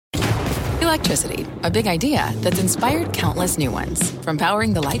Electricity, a big idea that's inspired countless new ones. From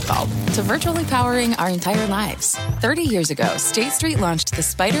powering the light bulb to virtually powering our entire lives. 30 years ago, State Street launched the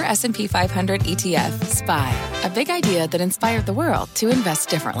SPDR S&P 500 ETF, SPY. A big idea that inspired the world to invest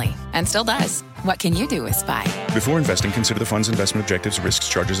differently. And still does. What can you do with SPY? Before investing, consider the fund's investment objectives, risks,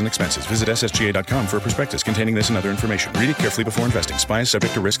 charges, and expenses. Visit ssga.com for a prospectus containing this and other information. Read it carefully before investing. SPY is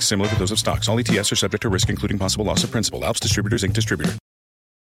subject to risks similar to those of stocks. All ETFs are subject to risk, including possible loss of principal. Alps Distributors, Inc. Distributor.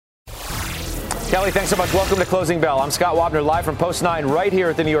 Kelly, thanks so much. Welcome to Closing Bell. I'm Scott Wapner, live from Post 9 right here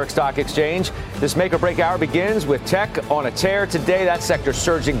at the New York Stock Exchange. This make or break hour begins with tech on a tear today. That sector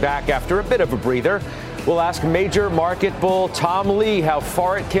surging back after a bit of a breather. We'll ask major market bull Tom Lee how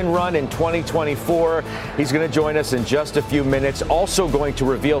far it can run in 2024. He's going to join us in just a few minutes. Also going to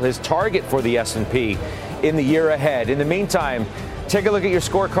reveal his target for the S&P in the year ahead. In the meantime, take a look at your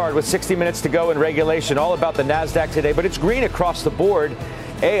scorecard with 60 minutes to go in regulation. All about the NASDAQ today, but it's green across the board.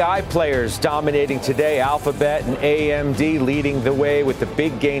 AI players dominating today, Alphabet and AMD leading the way with the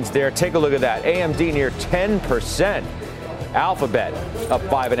big gains there. Take a look at that. AMD near 10%. Alphabet up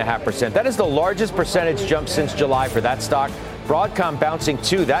 5.5%. That is the largest percentage jump since July for that stock. Broadcom bouncing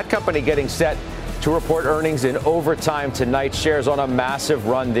too. That company getting set to report earnings in overtime tonight. Shares on a massive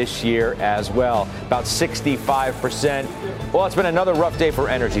run this year as well, about 65%. Well, it's been another rough day for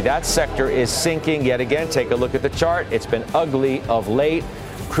energy. That sector is sinking yet again. Take a look at the chart. It's been ugly of late.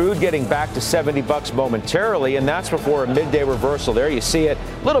 Crude getting back to $70 momentarily, and that's before a midday reversal. There you see it.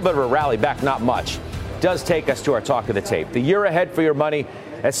 A little bit of a rally back, not much. Does take us to our talk of the tape. The year ahead for your money,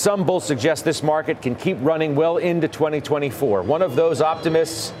 as some bulls suggest this market can keep running well into 2024. One of those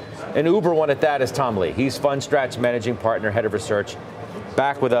optimists, an uber one at that, is Tom Lee. He's Fundstrat's managing partner, head of research,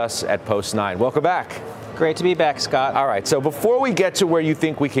 back with us at Post 9. Welcome back. Great to be back, Scott. All right, so before we get to where you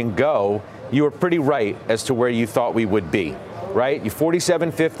think we can go, you were pretty right as to where you thought we would be. Right?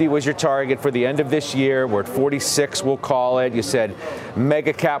 47.50 was your target for the end of this year. We're at 46, we'll call it. You said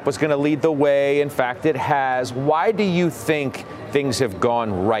mega cap was going to lead the way. In fact, it has. Why do you think things have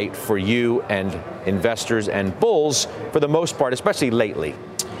gone right for you and investors and bulls for the most part, especially lately?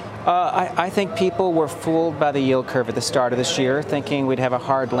 I think people were fooled by the yield curve at the start of this year, thinking we'd have a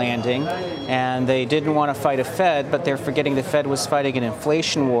hard landing, and they didn't want to fight a Fed, but they're forgetting the Fed was fighting an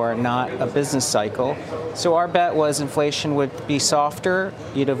inflation war, not a business cycle. So our bet was inflation would be softer,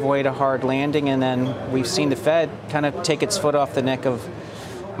 you'd avoid a hard landing, and then we've seen the Fed kind of take its foot off the neck of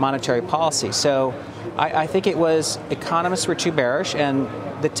monetary policy. So I think it was economists were too bearish, and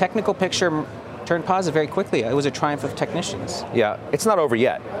the technical picture turned positive very quickly. It was a triumph of technicians. Yeah, it's not over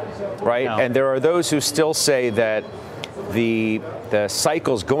yet, right? No. And there are those who still say that the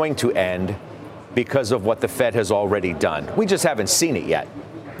cycle's going to end because of what the Fed has already done. We just haven't seen it yet.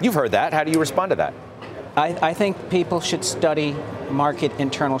 You've heard that. How do you respond to that? I think people should study market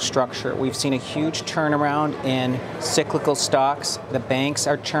internal structure. We've seen a huge turnaround in cyclical stocks. The banks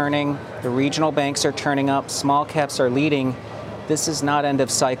are turning. The regional banks are turning up. Small caps are leading. This is not end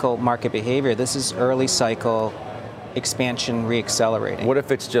of cycle market behavior. This is early cycle expansion reaccelerating. What if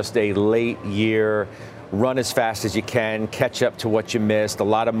it's just a late year, run as fast as you can, catch up to what you missed? A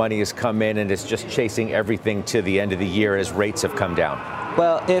lot of money has come in and it's just chasing everything to the end of the year as rates have come down.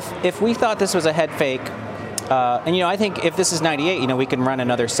 Well, if we thought this was a head fake, and I think if this is 98, we can run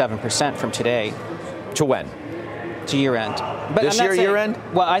another 7% from today. To when? To year end. But this year end?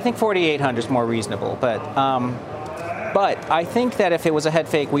 Well, I think 4,800 is more reasonable, but I think that if it was a head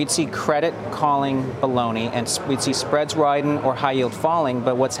fake, we'd see credit calling baloney, and we'd see spreads widen or high yield falling.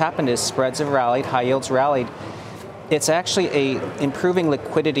 But what's happened is spreads have rallied, high yields rallied. It's actually a improving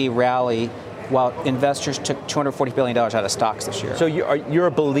liquidity rally while investors took $240 billion out of stocks this year. So you're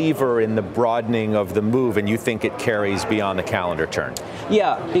a believer in the broadening of the move, and you think it carries beyond the calendar turn?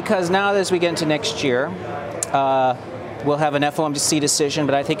 Yeah, because now as we get into next year, we'll have an FOMC decision,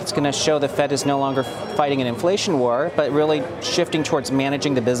 but I think it's going to show the Fed is no longer fighting an inflation war, but really shifting towards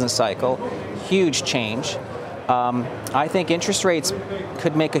managing the business cycle. Huge change. I think interest rates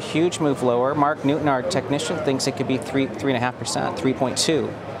could make a huge move lower. Mark Newton, our technician, thinks it could be 3.5%,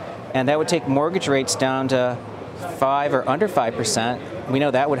 3.2%. And that would take mortgage rates down to 5 or under 5%. We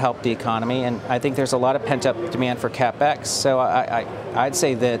know that would help the economy, and I think there's a lot of pent-up demand for CapEx. So I'd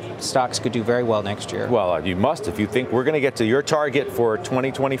say that stocks could do very well next year. Well, you must if you think we're going to get to your target for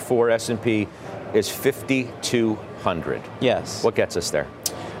 2024 S&P is 5,200. Yes. What gets us there?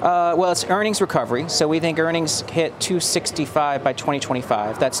 Well, it's earnings recovery. So we think earnings hit 265 by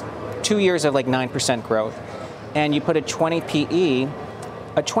 2025. That's 2 years of like 9% growth. And you put a 20 PE.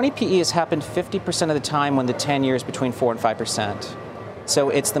 A 20 PE has happened 50% of the time when the 10 years between 4 and 5%. So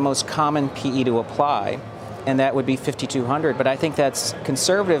it's the most common PE to apply. and that would be 5,200. But I think that's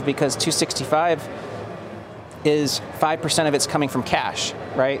conservative because 265 is 5% of it's coming from cash,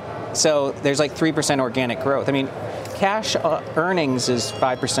 right? So there's like 3% organic growth. I mean, cash earnings is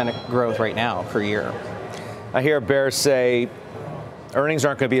 5% growth right now per year. I hear bears say earnings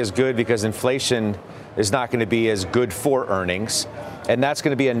aren't going to be as good because inflation is not going to be as good for earnings. And that's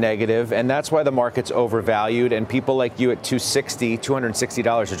going to be a negative, and that's why the market's overvalued, and people like you at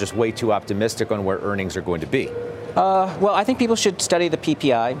 $260 are just way too optimistic on where earnings are going to be. Well, I think people should study the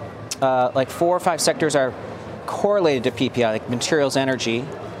PPI. Like 4 or 5 sectors are correlated to PPI, like materials, energy,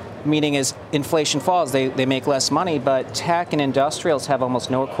 meaning as inflation falls, they make less money, but tech and industrials have almost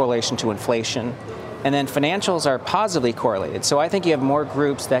no correlation to inflation. And then financials are positively correlated. So I think you have more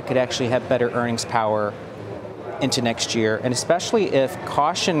groups that could actually have better earnings power into next year, and especially if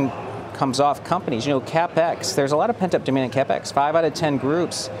caution comes off companies. You know, CapEx, there's a lot of pent-up demand in CapEx. 5 out of 10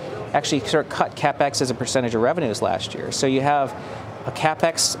 groups actually sort of cut CapEx as a percentage of revenues last year. So you have a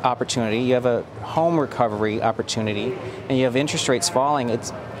CapEx opportunity, you have a home recovery opportunity, and you have interest rates falling.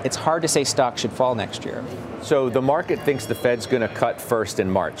 It's hard to say stocks should fall next year. So the market thinks the Fed's going to cut first in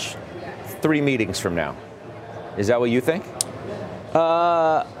March, 3 meetings from now. Is that what you think?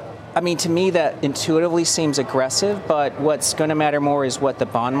 I mean, to me, that intuitively seems aggressive, but what's going to matter more is what the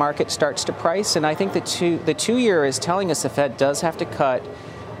bond market starts to price. And I think the two-year is telling us the Fed does have to cut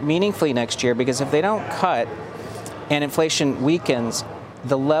meaningfully next year, because if they don't cut and inflation weakens,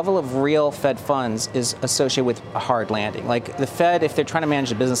 the level of real Fed funds is associated with a hard landing. Like the Fed, if they're trying to manage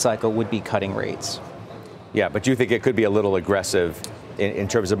the business cycle, would be cutting rates. Yeah, but you think it could be a little aggressive in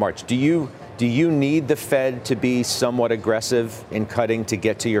terms of March. Do you need the Fed to be somewhat aggressive in cutting to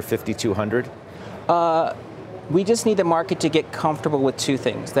get to your 5,200? We just need the market to get comfortable with 2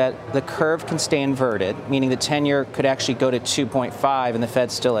 things: that the curve can stay inverted, meaning the 10-year could actually go to 2.5 and the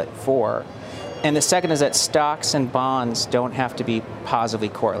Fed's still at 4. And the second is that stocks and bonds don't have to be positively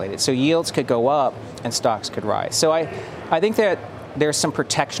correlated. So yields could go up and stocks could rise. So I think that there's some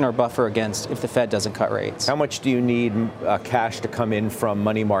protection or buffer against if the Fed doesn't cut rates. How much do you need cash to come in from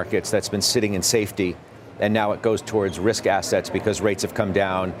money markets that's been sitting in safety, and now it goes towards risk assets because rates have come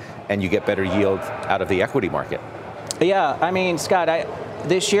down and you get better yield out of the equity market? Yeah, I mean, Scott,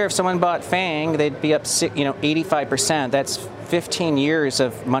 this year if someone bought FANG, they'd be up 85%. That's 15 years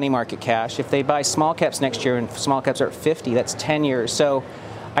of money market cash. If they buy small caps next year and small caps are at 50, that's 10 years. So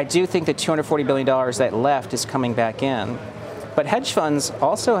I do think the $240 billion that left is coming back in. But hedge funds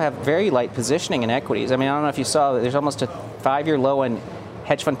also have very light positioning in equities. I mean, I don't know if you saw that there's almost a 5-year low in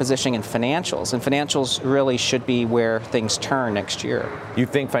hedge fund positioning in financials, and financials really should be where things turn next year. You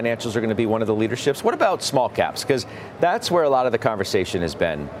think financials are going to be one of the leaderships? What about small caps? Because that's where a lot of the conversation has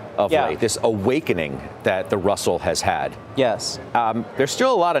been of late, this awakening that the Russell has had. Yes. There's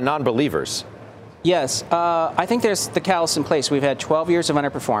still a lot of non-believers. Yes. I think there's the catalyst in place. We've had 12 years of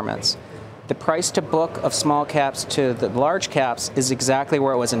underperformance. The price to book of small caps to the large caps is exactly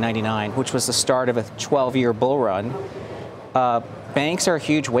where it was in '99, which was the start of a 12-year bull run. Banks are a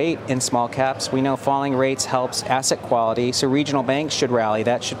huge weight in small caps. We know falling rates helps asset quality, so regional banks should rally.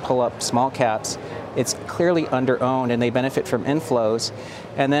 That should pull up small caps. It's clearly under-owned, and they benefit from inflows.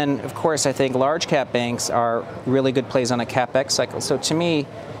 And then, of course, I think large cap banks are really good plays on a CapEx cycle. So to me,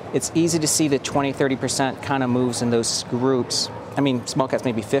 it's easy to see the 20-30% kind of moves in those groups. I mean, small caps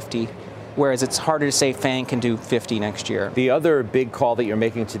maybe 50. Whereas it's harder to say FANG can do 50 next year. The other big call that you're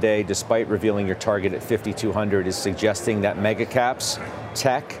making today, despite revealing your target at 5,200, is suggesting that mega caps,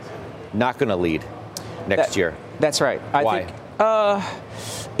 tech, not going to lead next year. That's right. Why?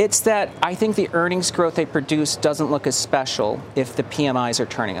 It's that I think the earnings growth they produce doesn't look as special if the PMIs are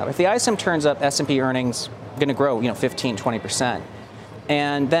turning up. If the ISM turns up, S&P earnings are going to grow 15, 20%.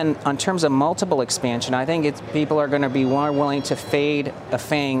 And then in terms of multiple expansion, I think people are going to be more willing to fade a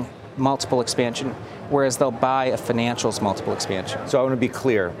FANG multiple expansion, whereas they'll buy a financials multiple expansion. So I want to be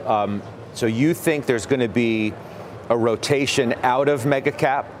clear. So you think there's going to be a rotation out of mega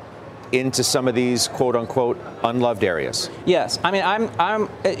cap into some of these quote unquote unloved areas? Yes. I mean,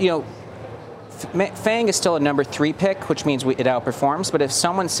 FANG is still a number 3 pick, which means it outperforms. But if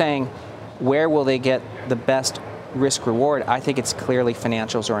someone's saying where will they get the best risk reward, I think it's clearly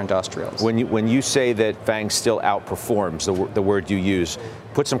financials or industrials. When you say that FANG still outperforms, the word you use,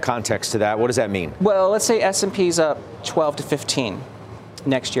 put some context to that. What does that mean? Well, let's say S&P's up 12 to 15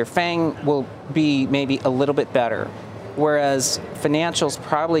 next year. FANG will be maybe a little bit better, whereas financials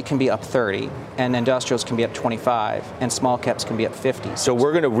probably can be up 30, and industrials can be up 25, and small caps can be up 50. So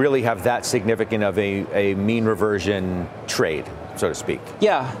we're going to really have that significant of a mean reversion trade, so to speak.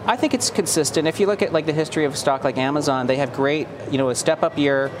 Yeah, I think it's consistent. If you look at the history of a stock like Amazon, they have great, a step up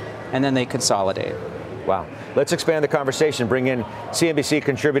year, and then they consolidate. Wow. Let's expand the conversation. Bring in CNBC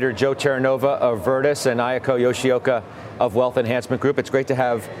contributor Joe Terranova of Virtus and Ayako Yoshioka of Wealth Enhancement Group. It's great to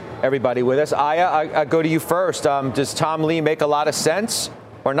have everybody with us. Aya, I go to you first. Does Tom Lee make a lot of sense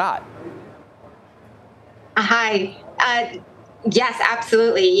or not? Hi. Yes,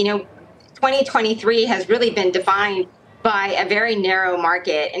 absolutely. 2023 has really been defined by a very narrow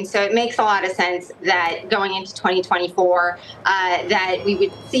market. And so it makes a lot of sense that going into 2024, that we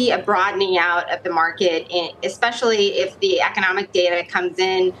would see a broadening out of the market, especially if the economic data comes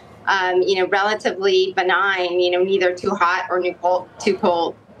in, relatively benign, neither too hot or too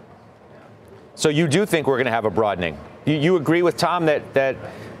cold. So you do think we're going to have a broadening? You agree with Tom that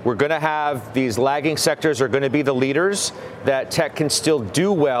we're going to have these lagging sectors are going to be the leaders, that tech can still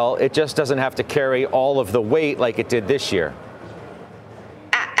do well. It just doesn't have to carry all of the weight like it did this year.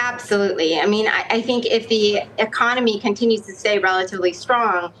 Absolutely. I mean, I think if the economy continues to stay relatively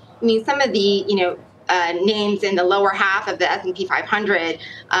strong, some of the, names in the lower half of the S&P 500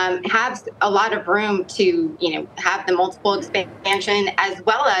 have a lot of room to, have the multiple expansion as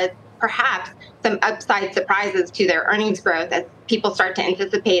well as perhaps some upside surprises to their earnings growth as people start to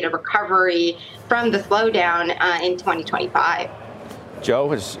anticipate a recovery from the slowdown in 2025.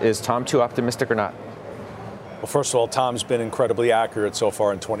 Joe, is Tom too optimistic or not? Well, first of all, Tom's been incredibly accurate so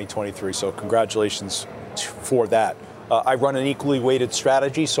far in 2023, so congratulations for that. I run an equally weighted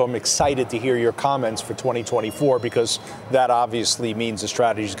strategy, so I'm excited to hear your comments for 2024 because that obviously means the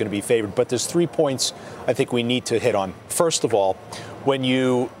strategy is going to be favored. But there's 3 points I think we need to hit on. First of all, when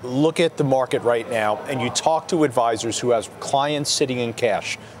you look at the market right now and you talk to advisors who have clients sitting in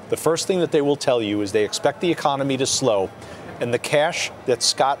cash, the first thing that they will tell you is they expect the economy to slow. And the cash that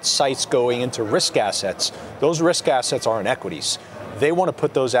Scott cites going into risk assets, those risk assets aren't equities. They want to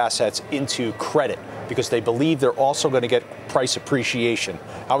put those assets into credit because they believe they're also going to get price appreciation.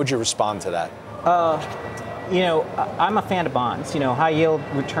 How would you respond to that? I'm a fan of bonds. High yield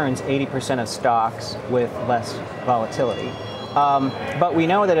returns 80% of stocks with less volatility. But we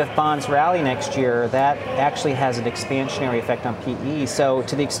know that if bonds rally next year, that actually has an expansionary effect on PE. So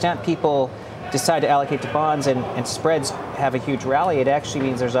to the extent people decide to allocate to bonds and spreads have a huge rally, it actually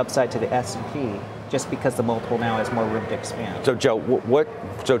means there's upside to the S&P just because the multiple now has more room to expand. So Joe,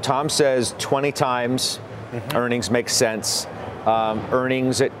 so Tom says 20 times earnings makes sense.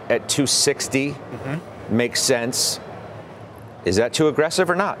 Earnings at 260 makes sense. Is that too aggressive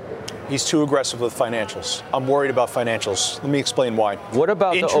or not? He's too aggressive with financials. I'm worried about financials. Let me explain why. What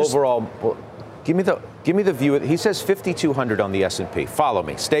about the overall? Give me the view. He says 5,200 on the S&P. Follow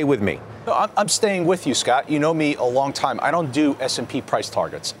me. Stay with me. No, I'm staying with you, Scott. You know me a long time. I don't do S&P price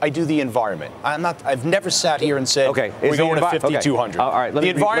targets. I do the environment. I've never sat here and said, okay, we're going to 5,200. Okay. All right. The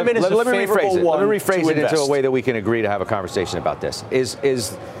environment is a favorable one. Let me rephrase it into a way that we can agree to have a conversation about this.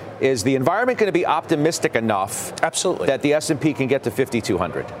 Is the environment going to be optimistic enough? Absolutely. That the S&P can get to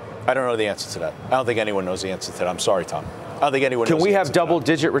 5,200? I don't know the answer to that. I don't think anyone knows the answer to that. I'm sorry, Tom. I don't think anyone knows. Can we have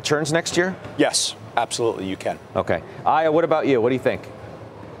double-digit returns next year? Yes, absolutely, you can. Okay. Aya, what about you? What do you think?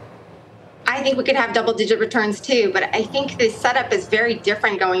 I think we could have double-digit returns too, but I think the setup is very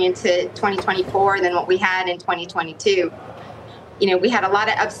different going into 2024 than what we had in 2022. We had a lot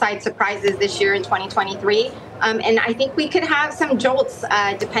of upside surprises this year in 2023, and I think we could have some jolts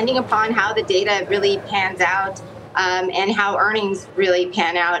depending upon how the data really pans out and how earnings really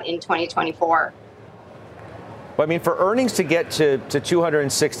pan out in 2024. Well, I mean, for earnings to get to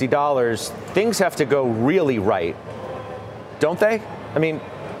 $260, things have to go really right, don't they? I mean,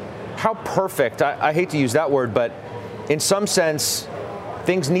 how perfect, I hate to use that word, but in some sense,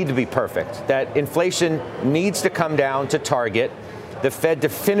 things need to be perfect. That inflation needs to come down to target. The Fed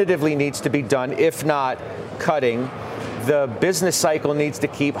definitively needs to be done, if not cutting. The business cycle needs to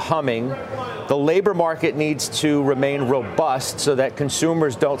keep humming. The labor market needs to remain robust so that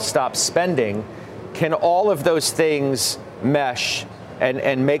consumers don't stop spending. Can all of those things mesh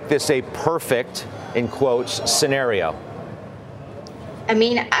and make this a perfect, in quotes, scenario? I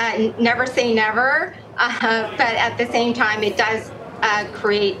mean, never say never, but at the same time, it does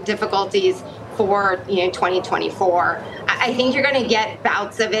create difficulties for 2024. I think you're going to get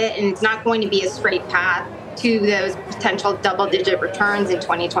bouts of it, and it's not going to be a straight path to those potential double-digit returns in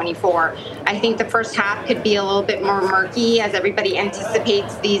 2024. I think the first half could be a little bit more murky as everybody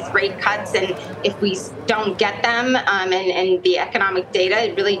anticipates these rate cuts, and if we don't get them and the economic data,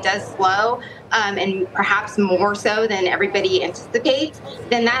 it really does slow, and perhaps more so than everybody anticipates,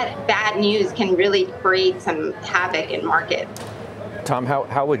 then that bad news can really create some havoc in market. Tom,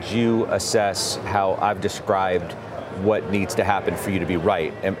 how would you assess how I've described what needs to happen for you to be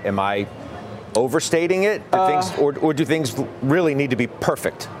right? Am I overstating it? Or do things really need to be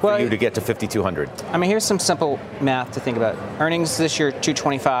perfect for you to get to 5,200? I mean, here's some simple math to think about. Earnings this year,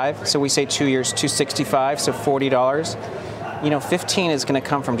 $225. So we say 2 years, $265. So $40. 15 is going to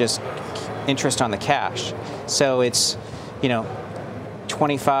come from just interest on the cash. So it's,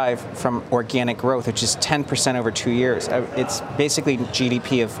 25 from organic growth, which is 10% over 2 years. It's basically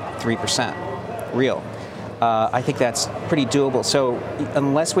GDP of 3% real. I think that's pretty doable. So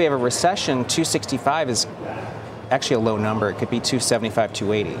unless we have a recession, 265 is actually a low number. It could be 275,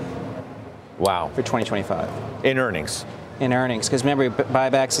 280. Wow. For 2025. In earnings. In earnings. Because remember,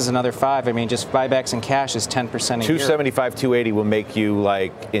 buybacks is another 5. I mean, just buybacks and cash is 10% a year. 275, 280 will make you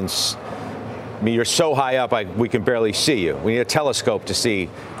you're so high up, we can barely see you. We need a telescope to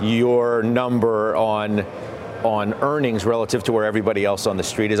see your number on earnings relative to where everybody else on the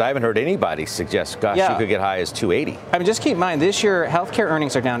street is. I haven't heard anybody suggest, gosh, you could get high as 280. I mean, just keep in mind, this year, healthcare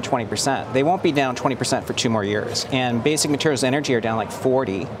earnings are down 20%. They won't be down 20% for 2 more years. And basic materials and energy are down like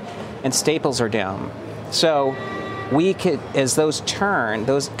 40, and staples are down. So we could, as those turn,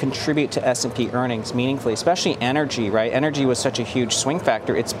 those contribute to S&P earnings meaningfully, especially energy, right? Energy was such a huge swing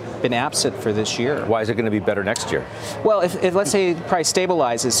factor. It's been absent for this year. Why is it going to be better next year? Well, if let's say the price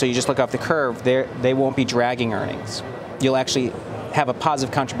stabilizes, so you just look off the curve, they won't be dragging earnings. You'll actually have a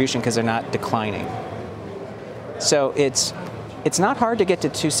positive contribution because they're not declining. So it's not hard to get to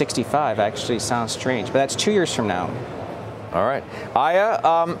 265, actually. Sounds strange, but that's 2 years from now. All right. Aya,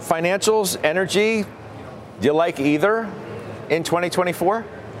 financials, energy, do you like either in 2024?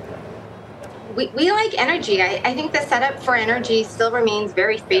 We like energy. I think the setup for energy still remains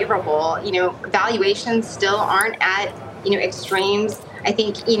very favorable. Valuations still aren't at, extremes. I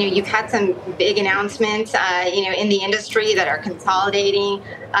think, you've had some big announcements, in the industry that are consolidating.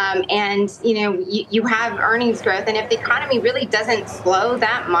 And, you have earnings growth. And if the economy really doesn't slow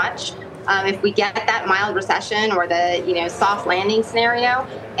that much, if we get that mild recession or the soft landing scenario,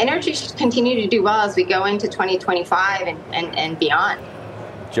 energy should continue to do well as we go into 2025 and beyond.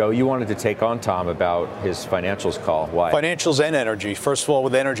 Joe, you wanted to take on Tom about his financials call. Why? Financials and energy. First of all,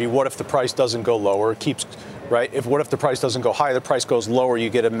 with energy, what if the price doesn't go lower? It keeps, right? What if the price doesn't go higher? The price goes lower. You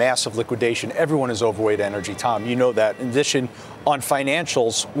get a massive liquidation. Everyone is overweight energy. Tom, you know that. In addition, on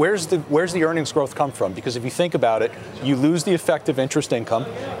financials, where's the earnings growth come from? Because if you think about it, you lose the effect of interest income.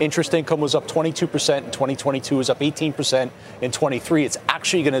 Interest income was up 22% in 2022, is up 18% in 23. It's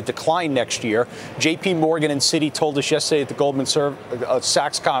actually going to decline next year. JP Morgan and Citi told us yesterday at the Goldman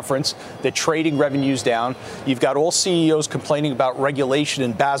Sachs conference that trading revenue's down. You've got all CEOs complaining about regulation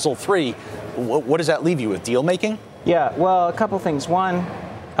in Basel III. What does that leave you with? Deal making? Yeah, well, a couple things. One,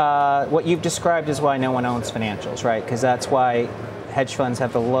 what you've described is why no one owns financials, right? Because that's why hedge funds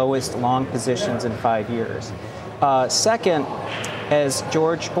have the lowest long positions in 5 years. Second, as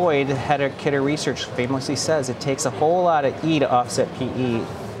George Boyd, head of Kidder Research, famously says, it takes a whole lot of E to offset PE.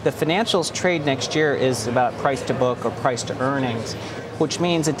 The financials trade next year is about price to book or price to earnings, which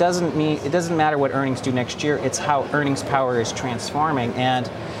means it doesn't matter what earnings do next year. It's how earnings power is transforming. And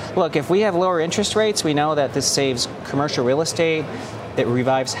look, if we have lower interest rates, we know that this saves commercial real estate. It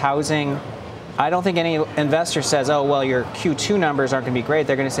revives housing. I don't think any investor says, oh, well, your Q2 numbers aren't going to be great.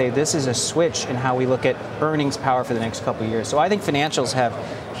 They're going to say this is a switch in how we look at earnings power for the next couple of years. So I think financials have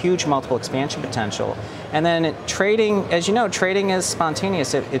huge multiple expansion potential. And then trading, as you know, trading is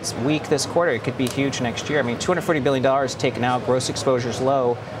spontaneous. It's weak this quarter. It could be huge next year. I mean, $240 billion taken out, gross exposure's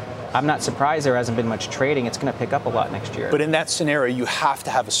low. I'm not surprised there hasn't been much trading. It's going to pick up a lot next year. But in that scenario, you have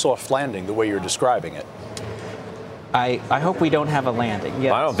to have a soft landing the way you're describing it. I hope we don't have a landing.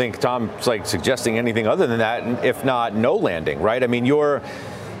 Yes. I don't think Tom's suggesting anything other than that, if not no landing, right? I mean,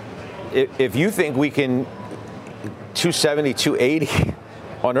 if you think we can 270, 280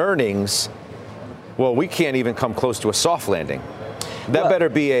 on earnings, well, we can't even come close to a soft landing. That better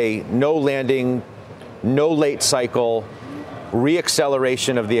be a no landing, no late cycle,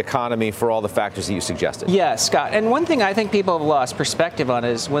 reacceleration of the economy for all the factors that you suggested. Yeah, Scott. And one thing I think people have lost perspective on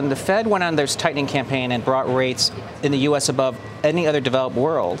is when the Fed went on their tightening campaign and brought rates in the U.S. above any other developed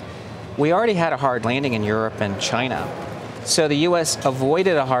world, we already had a hard landing in Europe and China. So the U.S.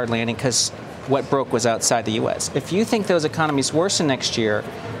 avoided a hard landing because what broke was outside the U.S. If you think those economies worsen next year,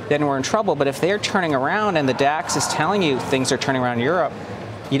 then we're in trouble. But if they're turning around and the DAX is telling you things are turning around in Europe,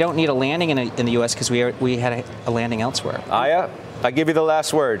 you don't need a landing in the U.S. because we had a landing elsewhere. Aya, I give you the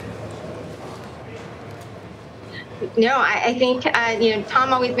last word. No, I think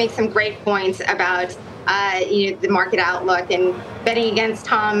Tom always makes some great points about the market outlook, and betting against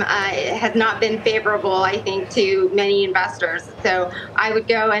Tom has not been favorable, I think, to many investors. So I would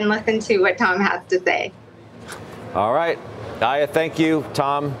go and listen to what Tom has to say. All right, Aya, thank you,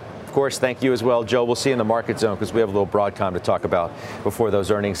 Tom. of course, thank you as well, Joe. We'll see you in the market zone because we have a little Broadcom to talk about before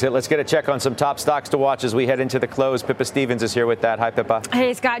those earnings hit. Let's get a check on some top stocks to watch as we head into the close. Pippa Stevens is here with that. Hi, Pippa.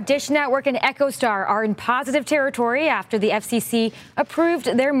 Hey, Scott. Dish Network and EchoStar are in positive territory after the FCC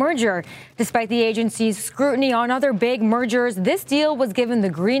approved their merger. Despite the agency's scrutiny on other big mergers, this deal was given the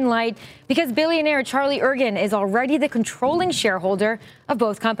green light because billionaire Charlie Ergen is already the controlling shareholder of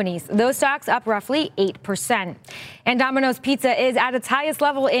both companies. Those stocks up roughly 8%. And Domino's Pizza is at its highest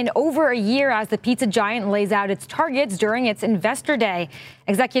level in over a year as the pizza giant lays out its targets during its Investor Day.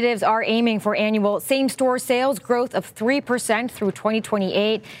 Executives are aiming for annual same-store sales growth of 3% through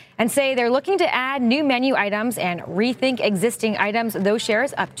 2028 and say they're looking to add new menu items and rethink existing items. Those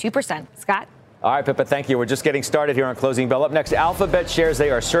shares up 2%. Scott? All right, Pippa, thank you. We're just getting started here on Closing Bell. Up next, Alphabet shares,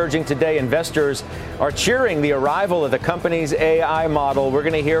 they are surging today. Investors are cheering the arrival of the company's AI model. We're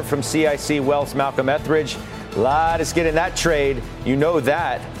going to hear from CIC Wealth's Malcolm Ethridge. A lot of skin in that trade. You know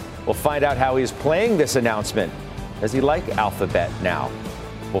that. We'll find out how he's playing this announcement. Does he like Alphabet now?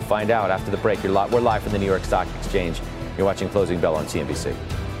 We'll find out after the break. We're live from the New York Stock Exchange. You're watching Closing Bell on CNBC.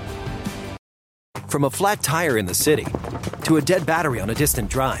 From a flat tire in the city to a dead battery on a distant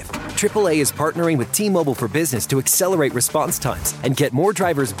drive, AAA is partnering with T-Mobile for Business to accelerate response times and get more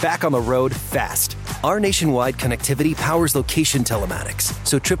drivers back on the road fast. Our nationwide connectivity powers location telematics,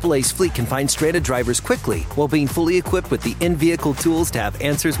 so AAA's fleet can find stranded drivers quickly while being fully equipped with the in-vehicle tools to have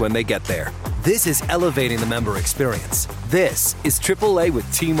answers when they get there. This is elevating the member experience. This is AAA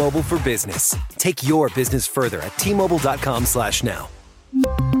with T-Mobile for Business. Take your business further at T-Mobile.com/now.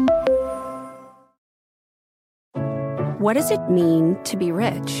 What does it mean to be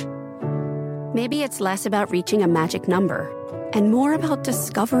rich? Maybe it's less about reaching a magic number and more about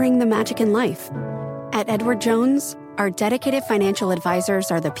discovering the magic in life. At Edward Jones, our dedicated financial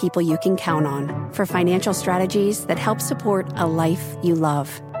advisors are the people you can count on for financial strategies that help support a life you love.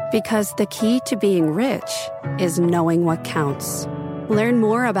 Because the key to being rich is knowing what counts. Learn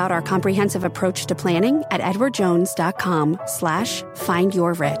more about our comprehensive approach to planning at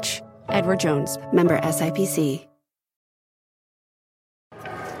edwardjones.com/findyourrich. Edward Jones, member SIPC.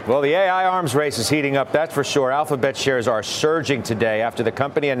 Well, the AI arms race is heating up, that's for sure. Alphabet shares are surging today after the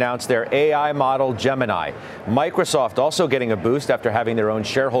company announced their AI model, Gemini. Microsoft also getting a boost after having their own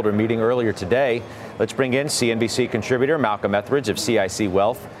shareholder meeting earlier today. Let's bring in CNBC contributor Malcolm Ethridge of CIC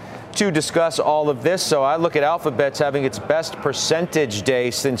Wealth to discuss all of this. So I look at Alphabet's having its best percentage day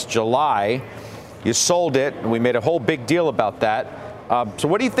since July. You sold it, and we made a whole big deal about that. So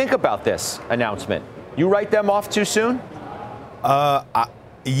what do you think about this announcement? You write them off too soon?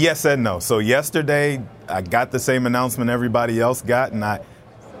 Yes and no. So yesterday, I got the same announcement everybody else got, and I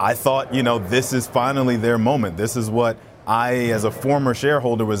thought, this is finally their moment. This is what I, as a former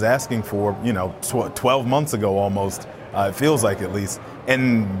shareholder, was asking for, 12 months ago almost, it feels like at least.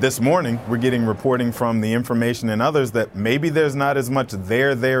 And this morning, we're getting reporting from the information and others that maybe there's not as much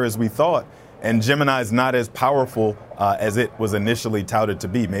there as we thought, and Gemini is not as powerful as it was initially touted to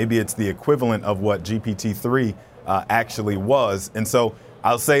be. Maybe it's the equivalent of what GPT-3 actually was. And so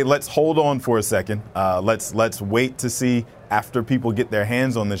I'll say let's hold on for a second. Let's wait to see after people get their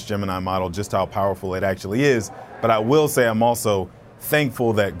hands on this Gemini model just how powerful it actually is. But I will say I'm also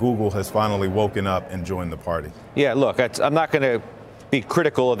thankful that Google has finally woken up and joined the party. Yeah, look, I'm not going to be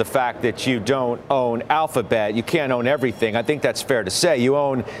critical of the fact that you don't own Alphabet. You can't own everything. I think that's fair to say. You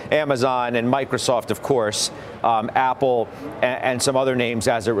own Amazon and Microsoft, of course, Apple, and some other names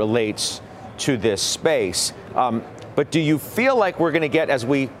as it relates to this space. But do you feel like we're going to get, as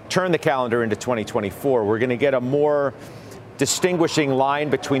we turn the calendar into 2024, we're going to get a more distinguishing line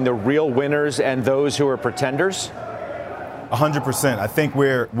between the real winners and those who are pretenders? 100%. I think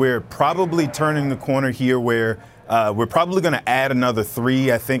we're probably turning the corner here where we're probably going to add another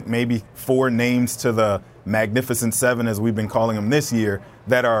 3, I think maybe 4 names to the Magnificent 7, as we've been calling them this year,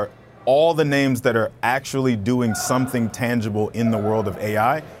 that are all the names that are actually doing something tangible in the world of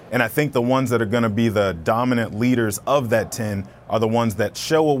AI. And I think the ones that are going to be the dominant leaders of that 10 are the ones that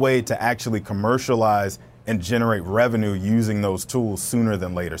show a way to actually commercialize and generate revenue using those tools sooner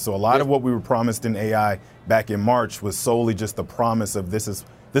than later. So a lot of what we were promised in AI back in March was solely just the promise of this is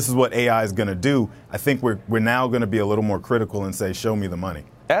what AI is going to do. I think we're now going to be a little more critical and say, show me the money.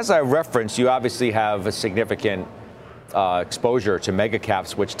 As I referenced, you obviously have a significant exposure to mega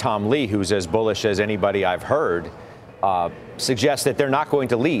caps, which Tom Lee, who's as bullish as anybody I've heard, suggests that they're not going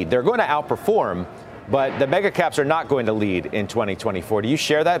to lead. They're going to outperform, but the mega caps are not going to lead in 2024. Do you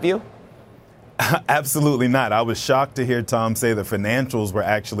share that view? Absolutely not. I was shocked to hear Tom say the financials were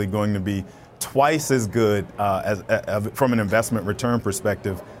actually going to be twice as good as from an investment return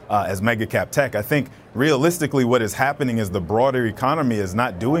perspective as mega cap tech. I think realistically what is happening is the broader economy is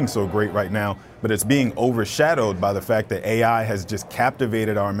not doing so great right now, but it's being overshadowed by the fact that AI has just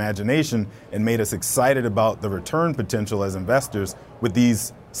captivated our imagination and made us excited about the return potential as investors with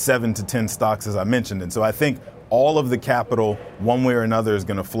these 7 to 10 stocks, as I mentioned. And so I think all of the capital, one way or another, is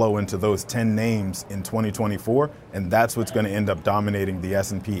going to flow into those 10 names in 2024, and that's what's going to end up dominating the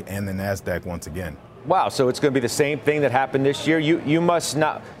S&P and the NASDAQ once again. Wow, so it's going to be the same thing that happened this year? You must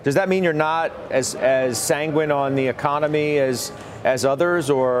not. Does that mean you're not as sanguine on the economy as others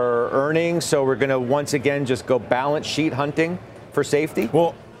or earnings? So we're going to once again just go balance sheet hunting for safety?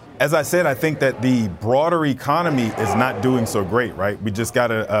 Well, as I said, I think that the broader economy is not doing so great, right? We just got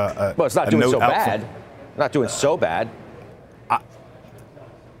well, it's not doing so bad. Not doing so bad.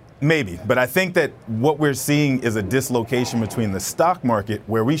 Maybe, but I think that what we're seeing is a dislocation between the stock market,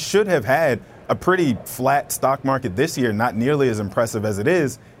 where we should have had a pretty flat stock market this year, not nearly as impressive as it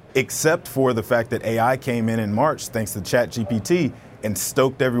is, except for the fact that AI came in March, thanks to ChatGPT, and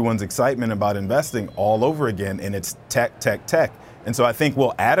stoked everyone's excitement about investing all over again, and it's tech. And so I think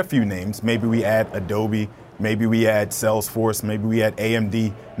we'll add a few names. Maybe we add Adobe, maybe we add Salesforce, maybe we add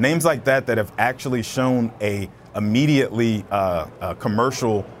AMD, names like that have actually shown a immediately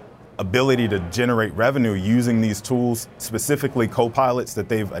commercial ability to generate revenue using these tools, specifically co-pilots that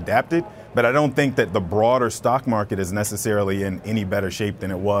they've adapted. But I don't think that the broader stock market is necessarily in any better shape than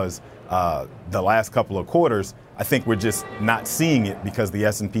it was the last couple of quarters. I think we're just not seeing it because the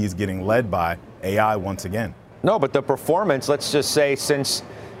S&P is getting led by AI once again. No, but the performance, let's just say since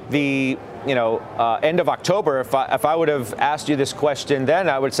the end of October, if I would have asked you this question then,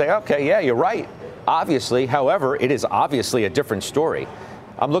 I would say, okay, yeah, you're right, obviously. However, it is obviously a different story.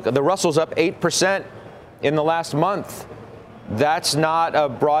 I'm looking, the Russell's up 8% in the last month. That's not a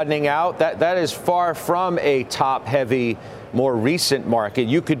broadening out. That is far from a top-heavy, more recent market.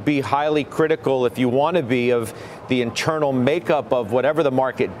 You could be highly critical, if you want to be, of the internal makeup of whatever the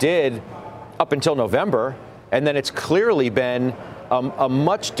market did up until November, and then it's clearly been a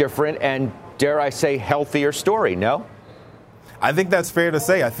much different and, dare I say, healthier story, no? I think that's fair to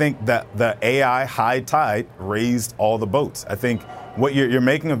say. I think that the AI high tide raised all the boats. I think what you're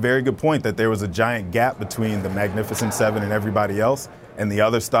making a very good point, that there was a giant gap between the Magnificent Seven and everybody else, and the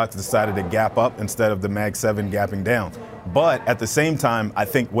other stocks decided to gap up instead of the Mag 7 gapping down. But at the same time, I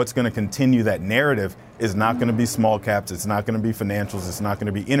think what's going to continue that narrative is not going to be small caps, it's not going to be financials, it's not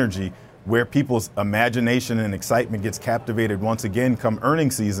going to be energy. Where people's imagination and excitement gets captivated once again come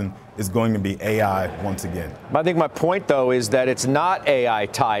earnings season is going to be AI once again. I think my point, though, is that it's not AI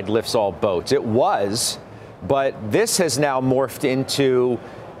tide lifts all boats. It was, but this has now morphed into,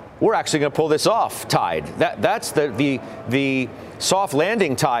 we're actually going to pull this off tide. That's the soft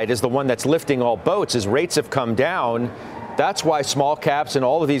landing tide is the one that's lifting all boats. As rates have come down, that's why small caps and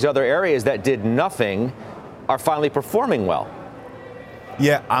all of these other areas that did nothing are finally performing well.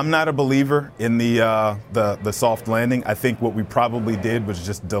 Yeah, I'm not a believer in the soft landing. I think what we probably did was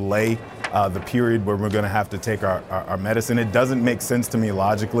just delay the period where we're going to have to take our medicine. It doesn't make sense to me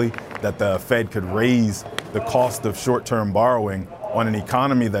logically that the Fed could raise the cost of short-term borrowing on an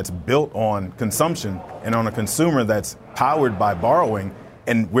economy that's built on consumption and on a consumer that's powered by borrowing,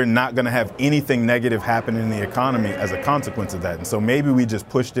 and we're not going to have anything negative happen in the economy as a consequence of that. And so maybe we just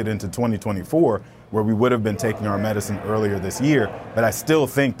pushed it into 2024, where we would have been taking our medicine earlier this year. But I still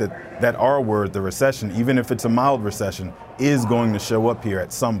think that R word, the recession, even if it's a mild recession, is going to show up here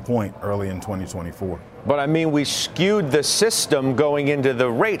at some point early in 2024. But I mean, we skewed the system going into the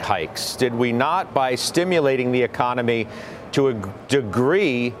rate hikes, did we not, by stimulating the economy to a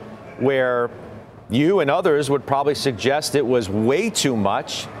degree where you and others would probably suggest it was way too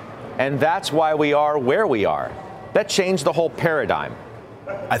much, and that's why we are where we are. That changed the whole paradigm.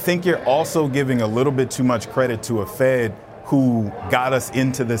 I think you're also giving a little bit too much credit to a Fed who got us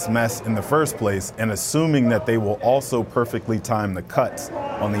into this mess in the first place, and assuming that they will also perfectly time the cuts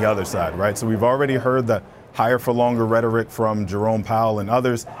on the other side, right? So we've already heard the higher for longer rhetoric from Jerome Powell and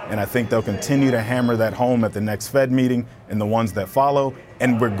others, and I think they'll continue to hammer that home at the next Fed meeting and the ones that follow.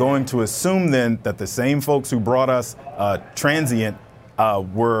 And we're going to assume then that the same folks who brought us transient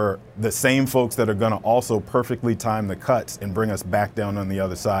were the same folks that are going to also perfectly time the cuts and bring us back down on the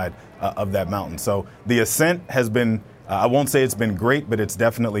other side of that mountain. So the ascent has been, I won't say it's been great, but it's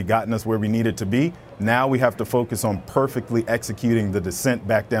definitely gotten us where we needed to be. Now we have to focus on perfectly executing the descent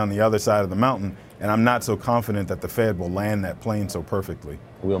back down the other side of the mountain. And I'm not so confident that the Fed will land that plane so perfectly.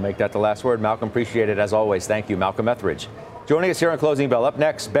 We'll make that the last word. Malcolm, appreciate it as always. Thank you. Malcolm Ethridge joining us here on Closing Bell. Up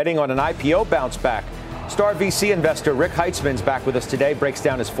next, betting on an IPO bounce back. Star VC investor Rick Heitzman's back with us today, breaks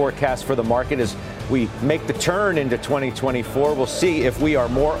down his forecast for the market as we make the turn into 2024, we'll see if we are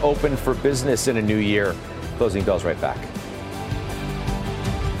more open for business in a new year. Closing Bell's right back.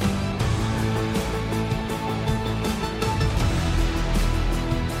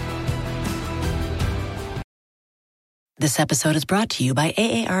 This episode is brought to you by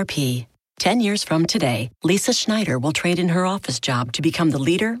AARP. 10 years from today, Lisa Schneider will trade in her office job to become the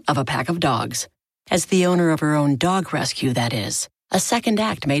leader of a pack of dogs. As the owner of her own dog rescue, that is. A second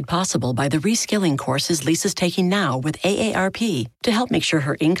act made possible by the reskilling courses Lisa's taking now with AARP to help make sure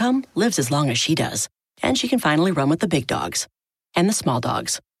her income lives as long as she does. And she can finally run with the big dogs. And the small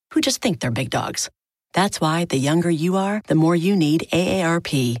dogs, who just think they're big dogs. That's why the younger you are, the more you need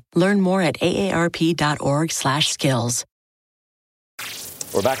AARP. Learn more at aarp.org/skills.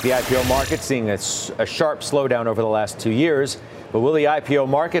 We're back to the IPO market, seeing a sharp slowdown over the last 2 years. But will the IPO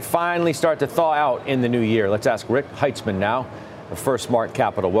market finally start to thaw out in the new year? Let's ask Rick Heitzman now of First Smart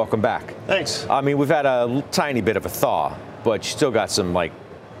Capital. Welcome back. Thanks. I mean, we've had a tiny bit of a thaw, but you still got some,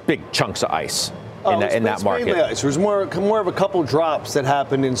 big chunks of ice in that market. Ice. There was more of a couple drops that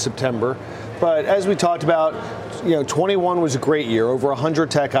happened in September. But as we talked about, 21 was a great year, over 100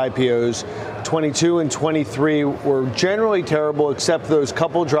 tech IPOs. 22 and 23 were generally terrible, except those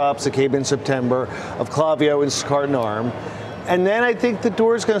couple drops that came in September of Klaviyo and Instacart and ARM. And then I think the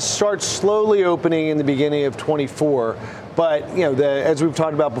door is going to start slowly opening in the beginning of 24. But, as we've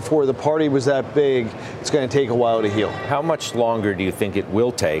talked about before, the party was that big. It's going to take a while to heal. How much longer do you think it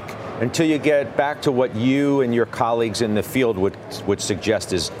will take until you get back to what you and your colleagues in the field would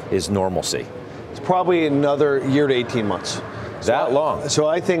suggest is normalcy? It's probably another year to 18 months. That long? So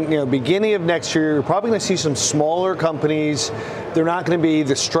I think, beginning of next year, you're probably going to see some smaller companies. They're not going to be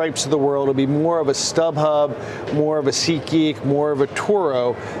the Stripes of the world. It'll be more of a StubHub, more of a SeatGeek, more of a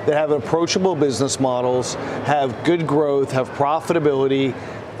Turo that have approachable business models, have good growth, have profitability,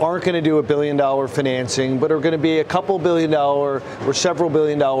 aren't going to do $1 billion financing, but are going to be a couple $1 billion or several $1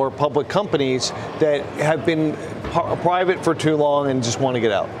 billion public companies that have been private for too long and just want to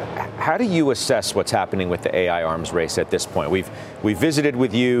get out. How do you assess what's happening with the AI arms race at this point? We've visited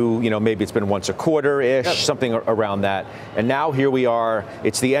with you, maybe it's been once a quarter-ish, yep, something around that. And now here we are,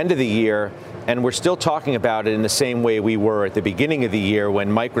 it's the end of the year, and we're still talking about it in the same way we were at the beginning of the year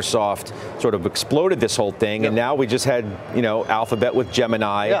when Microsoft sort of exploded this whole thing. Yep. And now we just had, Alphabet with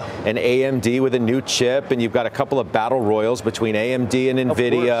Gemini, yeah, and AMD with a new chip, and you've got a couple of battle royals between AMD and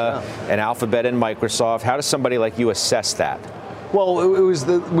NVIDIA, course, yeah, and Alphabet and Microsoft. How does somebody like you assess that? Well,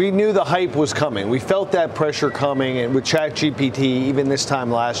 we knew the hype was coming. We felt that pressure coming, and with ChatGPT even this time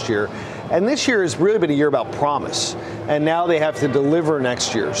last year. And this year has really been a year about promise. And now they have to deliver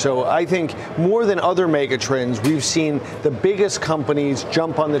next year. So I think more than other mega trends, we've seen the biggest companies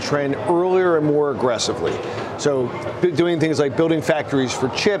jump on the trend earlier and more aggressively. So doing things like building factories for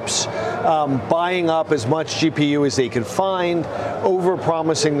chips, buying up as much GPU as they can find,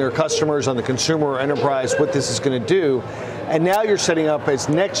 over-promising their customers on the consumer or enterprise what this is going to do. And now you're setting up as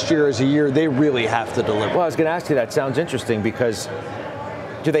next year as a year they really have to deliver. Well, I was going to ask you, that sounds interesting, because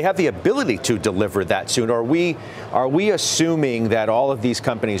do they have the ability to deliver that soon? Are we assuming that all of these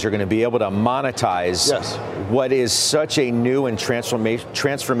companies are going to be able to monetize, yes, what is such a new and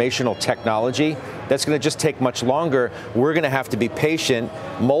transformational technology that's going to just take much longer? We're going to have to be patient.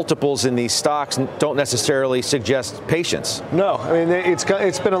 Multiples in these stocks don't necessarily suggest patience. No, I mean,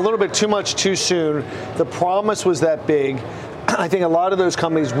 it's been a little bit too much too soon. The promise was that big. I think a lot of those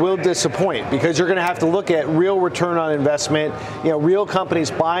companies will disappoint, because you're going to have to look at real return on investment, real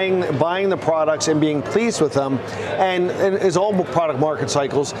companies buying the products and being pleased with them. And as all product market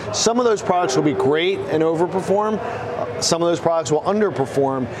cycles, some of those products will be great and overperform. Some of those products will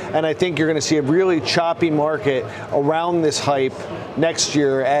underperform, and I think you're going to see a really choppy market around this hype next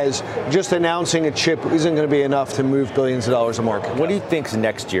year, as just announcing a chip isn't going to be enough to move billions of dollars of market. What do you think is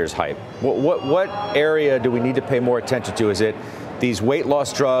next year's hype? What area do we need to pay more attention to? Is it these weight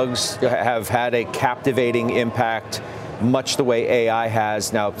loss drugs have had a captivating impact, much the way AI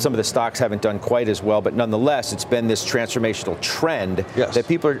has? Now, some of the stocks haven't done quite as well, but nonetheless, it's been this transformational trend, yes, that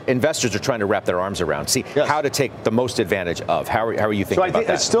investors are trying to wrap their arms around, see, yes, how to take the most advantage of. How are you thinking about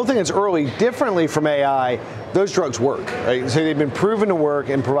that? I still think it's early. Differently from AI, those drugs work, right? So they've been proven to work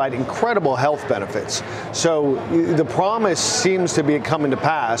and provide incredible health benefits. So the promise seems to be coming to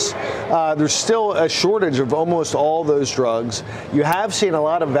pass. There's still a shortage of almost all those drugs. You have seen a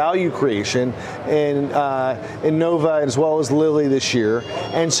lot of value creation in Nova and as well as Lilly this year.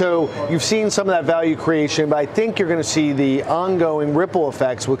 And so you've seen some of that value creation, but I think you're going to see the ongoing ripple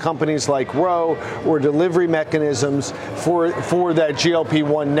effects with companies like Ro or delivery mechanisms for that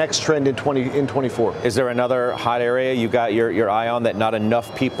GLP-1 next trend in 2024. Is there another hot area you got your eye on that not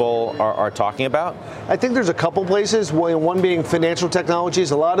enough people are talking about? I think there's a couple places, one being financial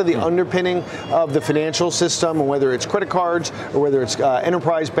technologies. A lot of the underpinning of the financial system, and whether it's credit cards or whether it's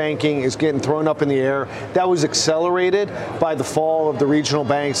enterprise banking, is getting thrown up in the air. That was accelerated by the fall of the regional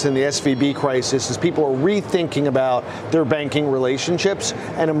banks and the SVB crisis, as people are rethinking about their banking relationships,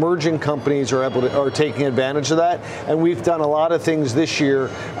 and emerging companies are taking advantage of that. And we've done a lot of things this year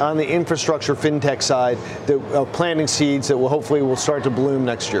on the infrastructure fintech side that planting seeds that will start to bloom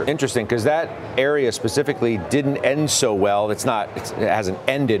next year. Interesting, because that area specifically didn't end so well. It hasn't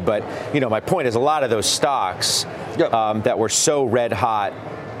ended, but my point is a lot of those stocks that were so red hot,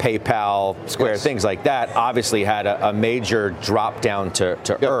 PayPal, Square, things like that, obviously had a major drop down to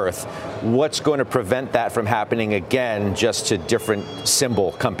earth. What's going to prevent that from happening again, just to different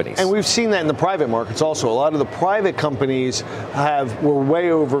symbol companies? And we've seen that in the private markets also. A lot of the private companies were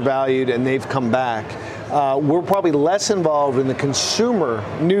way overvalued, and they've come back. We're probably less involved in the consumer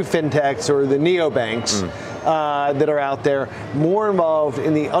new fintechs or the neobanks that are out there, more involved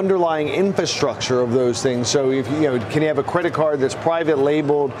in the underlying infrastructure of those things. So if can you have a credit card that's private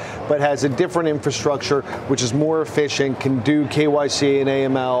labeled but has a different infrastructure, which is more efficient, can do KYC and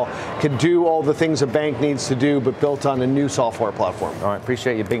AML, can do all the things a bank needs to do, but built on a new software platform. All right,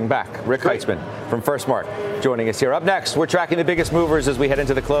 appreciate you being back. Rick Heitzman from Firstmark joining us here. Up next, we're tracking the biggest movers as we head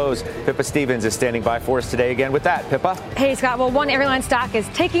into the close. Pippa Stevens is standing by for us today again with that. Pippa? Hey, Scott. Well, one airline stock is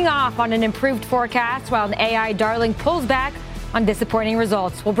taking off on an improved forecast, while an AI darling pulls back on disappointing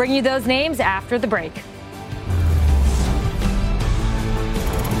results. We'll bring you those names after the break.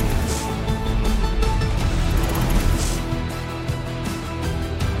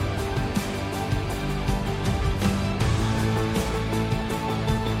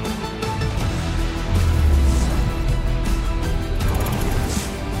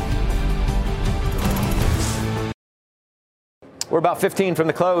 We're about 15 from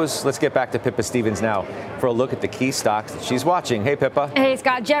the close. Let's get back to Pippa Stevens now for a look at the key stocks that she's watching. Hey, Pippa. Hey,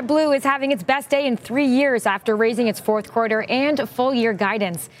 Scott. JetBlue is having its best day in 3 years after raising its fourth quarter and full year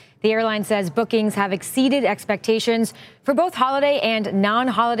guidance. The airline says bookings have exceeded expectations for both holiday and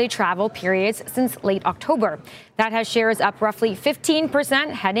non-holiday travel periods since late October. That has shares up roughly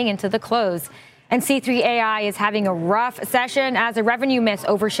 15% heading into the close. And C3AI is having a rough session as a revenue miss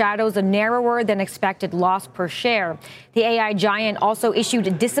overshadows a narrower than expected loss per share. The AI giant also issued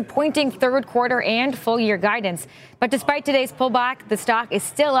a disappointing third quarter and full year guidance. But despite today's pullback, the stock is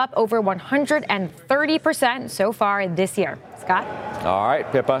still up over 130% so far this year. Scott? All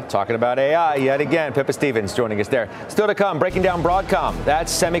right, Pippa, talking about AI yet again. Pippa Stevens joining us there. Still to come, breaking down Broadcom.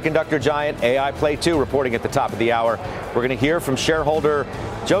 That's semiconductor giant AI Play 2 reporting at the top of the hour. We're going to hear from shareholder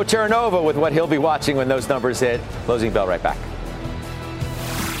Joe Terranova with what he'll be watching when those numbers hit. Closing bell right back.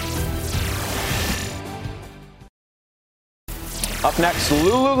 Up next,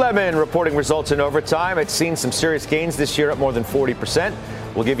 Lululemon reporting results in overtime. It's seen some serious gains this year, up more than 40%.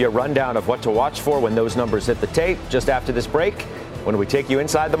 We'll give you a rundown of what to watch for when those numbers hit the tape just after this break, when we take you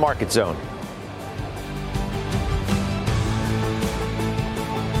inside the market zone.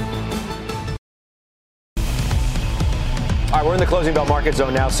 All right, we're in the closing bell market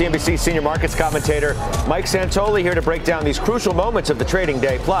zone now. CNBC senior markets commentator Mike Santoli here to break down these crucial moments of the trading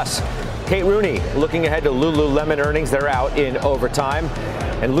day. Plus, Kate Rooney looking ahead to Lululemon earnings. They're out in overtime.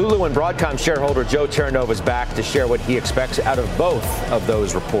 And Lulu and Broadcom shareholder Joe Terranova is back to share what he expects out of both of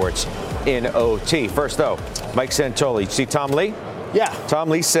those reports in OT. First, though, Mike Santoli. See Tom Lee? Yeah. Tom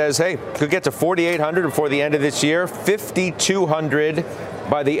Lee says, hey, could get to 4,800 before the end of this year, 5,200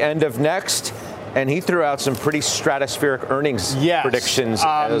 by the end of next. And he threw out some pretty stratospheric earnings predictions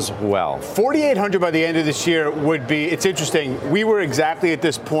as well. 4,800 by the end of this year would be, it's interesting. We were exactly at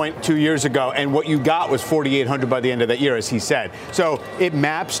this point 2 years ago, and what you got was 4,800 by the end of that year, as he said. So it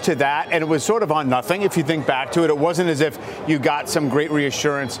maps to that, and it was sort of on nothing if you think back to it. It wasn't as if you got some great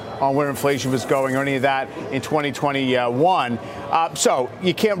reassurance on where inflation was going or any of that in 2021. So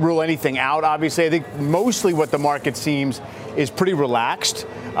you can't rule anything out, obviously. I think mostly what the market seems is pretty relaxed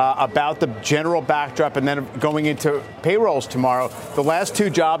about the general backdrop, and then going into payrolls tomorrow. The last two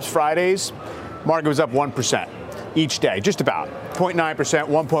jobs Fridays, market was up 1% each day, just about. 0.9%,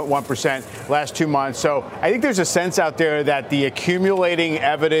 1.1% last 2 months. So I think there's a sense out there that the accumulating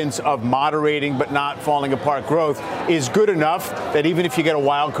evidence of moderating but not falling apart growth is good enough that even if you get a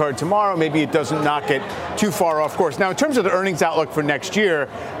wild card tomorrow, maybe it doesn't knock it too far off course. Now, in terms of the earnings outlook for next year,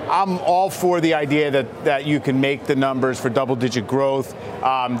 I'm all for the idea that you can make the numbers for double-digit growth.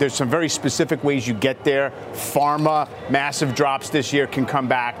 There's some very specific ways you get there. Pharma, massive drops this year, can come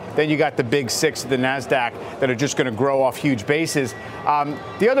back. Then you got the big six of the NASDAQ that are just going to grow off huge bases.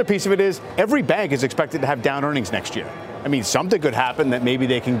 The other piece of it is every bank is expected to have down earnings next year. I mean, something could happen that maybe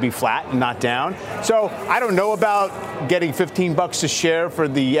they can be flat and not down. So I don't know about getting $15 a share for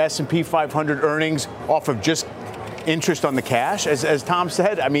the S&P 500 earnings off of just interest on the cash, as Tom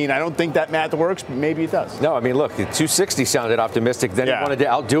said. I mean, I don't think that math works, but maybe it does. No, I mean, look, the 260 sounded optimistic. Then he wanted to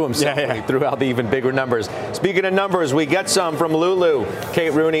outdo himself when he threw out the even bigger numbers. Speaking of numbers, we get some from Lulu,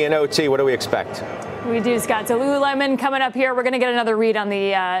 Kate Rooney, and OT. What do we expect? We do, Scott. So Lululemon coming up here. We're going to get another read on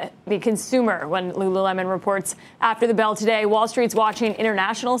the consumer when Lululemon reports after the bell today. Wall Street's watching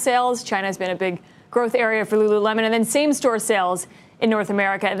international sales. China's been a big growth area for Lululemon. And then same-store sales in North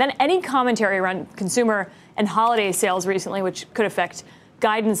America. And then any commentary around consumer and holiday sales recently, which could affect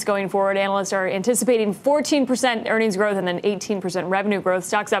guidance going forward. Analysts are anticipating 14% earnings growth and then 18% revenue growth.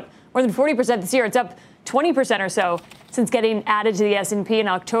 Stock's up more than 40% this year. It's up 20% or so since getting added to the S&P in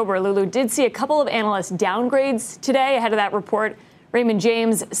October. Lulu did see a couple of analyst downgrades today ahead of that report. Raymond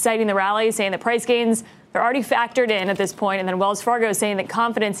James citing the rally, saying that price gains are already factored in at this point. And then Wells Fargo saying that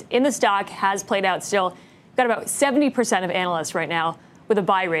confidence in the stock has played out still. We've got about 70% of analysts right now with a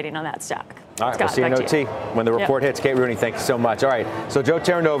buy rating on that stock. All right, we'll see you in OT when the report hits. Kate Rooney, thank you so much. All right, so Joe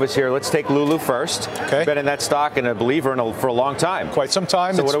Terranova is here. Let's take Lulu first. Okay. Been in that stock and a believer for a long time. Quite some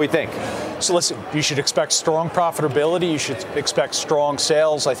time. So what do we think? So listen, you should expect strong profitability. You should expect strong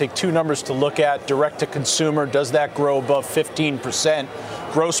sales. I think two numbers to look at. Direct to consumer, does that grow above 15%?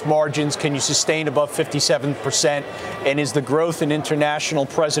 Gross margins, can you sustain above 57%? And is the growth in international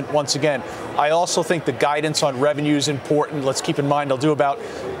present once again? I also think the guidance on revenue is important. Let's keep in mind they'll do about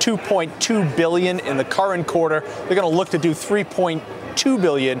 $2.2 billion in the current quarter. They're going to look to do $3.2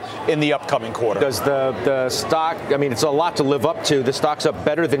 billion in the upcoming quarter. Does the stock, I mean, it's a lot to live up to. The stock's up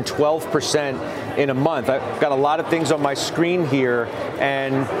better than 12% in a month. I've got a lot of things on my screen here,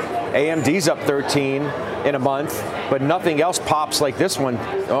 and AMD's up 13 in a month, but nothing else pops like this one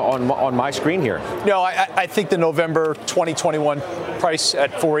on my screen here. No, I think the November 2021 price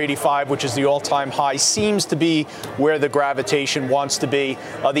at $485, which is the all-time high, seems to be where the gravitation wants to be.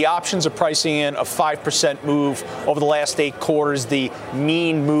 The options are pricing in a 5% move over the last 8 quarters. The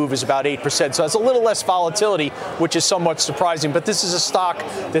mean move is about 8%. So it's a little less volatility, which is somewhat surprising. But this is a stock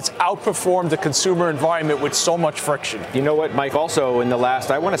that's outperformed the consumer environment with so much friction. You know what, Mike? Also, in the last,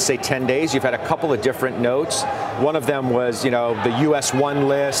 I want to say 10 days, you've had a couple of different notes. One of them was, the US 1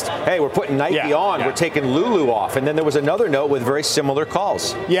 list. Hey, we're putting Nike on. We're taking Lulu off. And then there was another note with very similar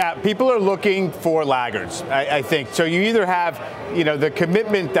calls. Yeah, people are looking for laggards, I think. So you either have, the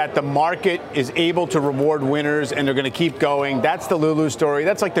commitment that the market is able to reward winners and they're going to keep going. That's the Lulu story.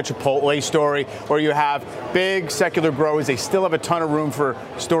 That's like the Chipotle story, where you have big secular growers. They still have a ton of room for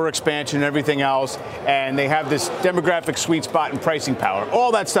store expansion and everything else. And they have this demographic sweet spot and pricing power,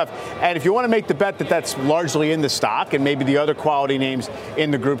 all that stuff. And if you want to make the bet that that's largely in the stock and maybe the other quality names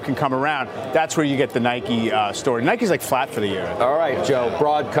in the group can come around, that's where you get the Nike story. Nike's like flat for the year. All right, Joe,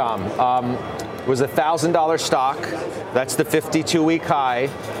 Broadcom was a $1,000 stock. That's the 52-week high.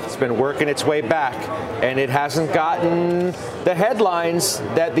 It's been working its way back, and it hasn't gotten the headlines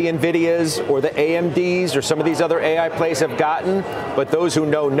that the NVIDIAs or the AMDs or some of these other AI plays have gotten, but those who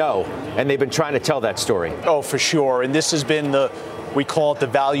know, and they've been trying to tell that story. Oh, for sure, and this has been we call it the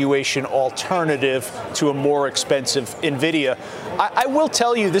valuation alternative to a more expensive NVIDIA. I will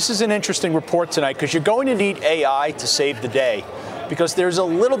tell you, this is an interesting report tonight because you're going to need AI to save the day, because there's a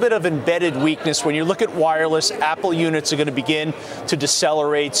little bit of embedded weakness. When you look at wireless, Apple units are going to begin to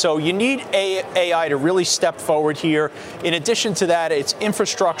decelerate. So you need AI to really step forward here. In addition to that, it's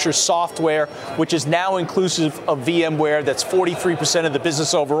infrastructure software, which is now inclusive of VMware. That's 43% of the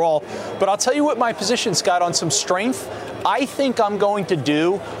business overall. But I'll tell you what my position, Scott, on some strength. I think I'm going to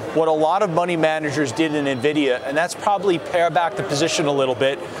do what a lot of money managers did in NVIDIA, and that's probably pare back the position a little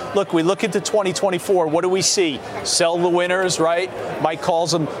bit. Look, we look into 2024. What do we see? Sell the winners, right? Mike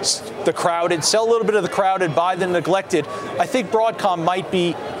calls them the crowded. Sell a little bit of the crowded, buy the neglected. I think Broadcom might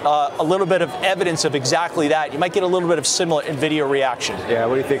be a little bit of evidence of exactly that. You might get a little bit of similar NVIDIA reaction. Yeah,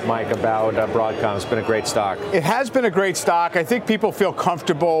 what do you think, Mike, about Broadcom? It's been a great stock. It has been a great stock. I think people feel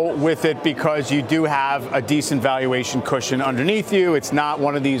comfortable with it because you do have a decent valuation cushion underneath you. It's not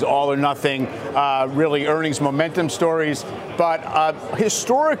one of these all or nothing, really earnings momentum stories. But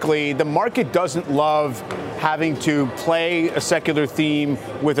historically, the market doesn't love having to play a secular theme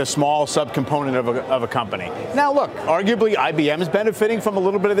with a small subcomponent of a company. Now, look, arguably IBM is benefiting from a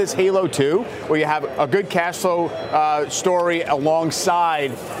little bit of this halo too, where you have a good cash flow story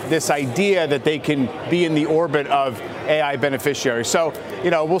alongside this idea that they can be in the orbit of AI beneficiaries. So,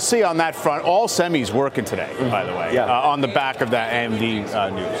 we'll see on that front. All semis working today, by the way, on the back of that AMD news. All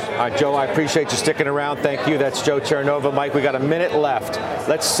right, Joe, I appreciate you sticking around. Thank you. That's Joe Terranova. Mike, we got a minute left.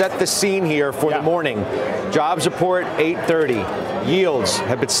 Let's set the scene here for the morning. Jobs report, 8:30. Yields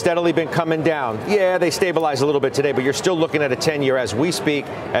have steadily been coming down. Yeah, they stabilized a little bit today, but you're still looking at a 10-year as we speak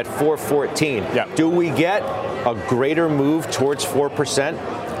at 4.14. Do we get a greater move towards 4%?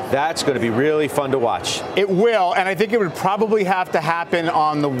 That's going to be really fun to watch. It will, and I think it would probably have to happen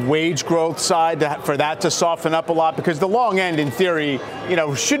on the wage growth side for that to soften up a lot, because the long end, in theory,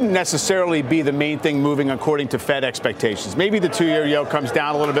 shouldn't necessarily be the main thing moving according to Fed expectations. Maybe the 2-year yield comes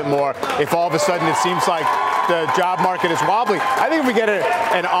down a little bit more if all of a sudden it seems like the job market is wobbly. I think if we get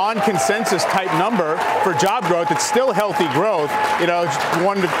an on-consensus type number for job growth, it's still healthy growth,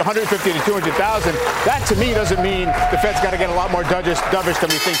 150 to 200,000. That, to me, doesn't mean the Fed's got to get a lot more dovish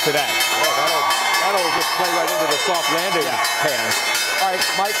than we think today. That'll just play right into the soft landing hands. All right,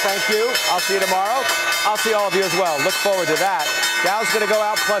 Mike, thank you. I'll see you tomorrow. I'll see all of you as well. Look forward to that. Dow's going to go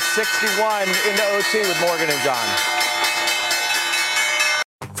out plus 61 into OT with Morgan and John.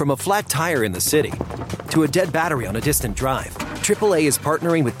 From a flat tire in the city to a dead battery on a distant drive, AAA is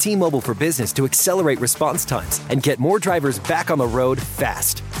partnering with T-Mobile for Business to accelerate response times and get more drivers back on the road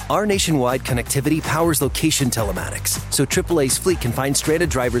fast. Our nationwide connectivity powers location telematics, so AAA's fleet can find stranded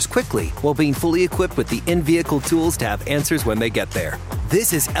drivers quickly while being fully equipped with the in-vehicle tools to have answers when they get there.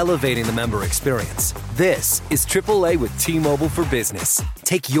 This is elevating the member experience. This is AAA with T-Mobile for Business.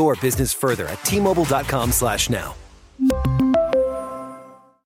 Take your business further at T-Mobile.com/now.